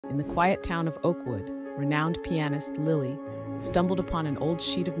In the quiet town of Oakwood, renowned pianist Lily stumbled upon an old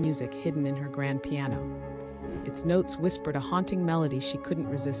sheet of music hidden in her grand piano. Its notes whispered a haunting melody she couldn't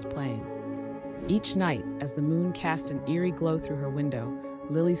resist playing. Each night, as the moon cast an eerie glow through her window,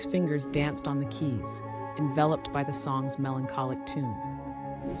 Lily's fingers danced on the keys, enveloped by the song's melancholic tune.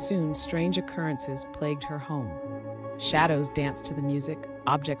 Soon, strange occurrences plagued her home. Shadows danced to the music,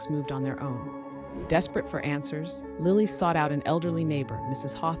 objects moved on their own. Desperate for answers, Lily sought out an elderly neighbor,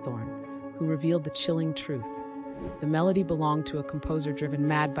 Mrs. Hawthorne, who revealed the chilling truth. The melody belonged to a composer driven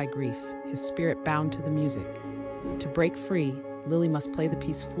mad by grief, his spirit bound to the music. To break free, Lily must play the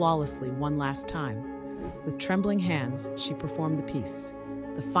piece flawlessly one last time. With trembling hands, she performed the piece,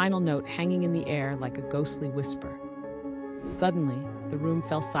 the final note hanging in the air like a ghostly whisper. Suddenly, the room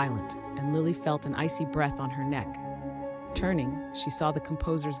fell silent, and Lily felt an icy breath on her neck. Turning, she saw the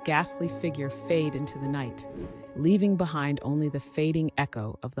composer's ghastly figure fade into the night, leaving behind only the fading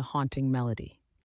echo of the haunting melody.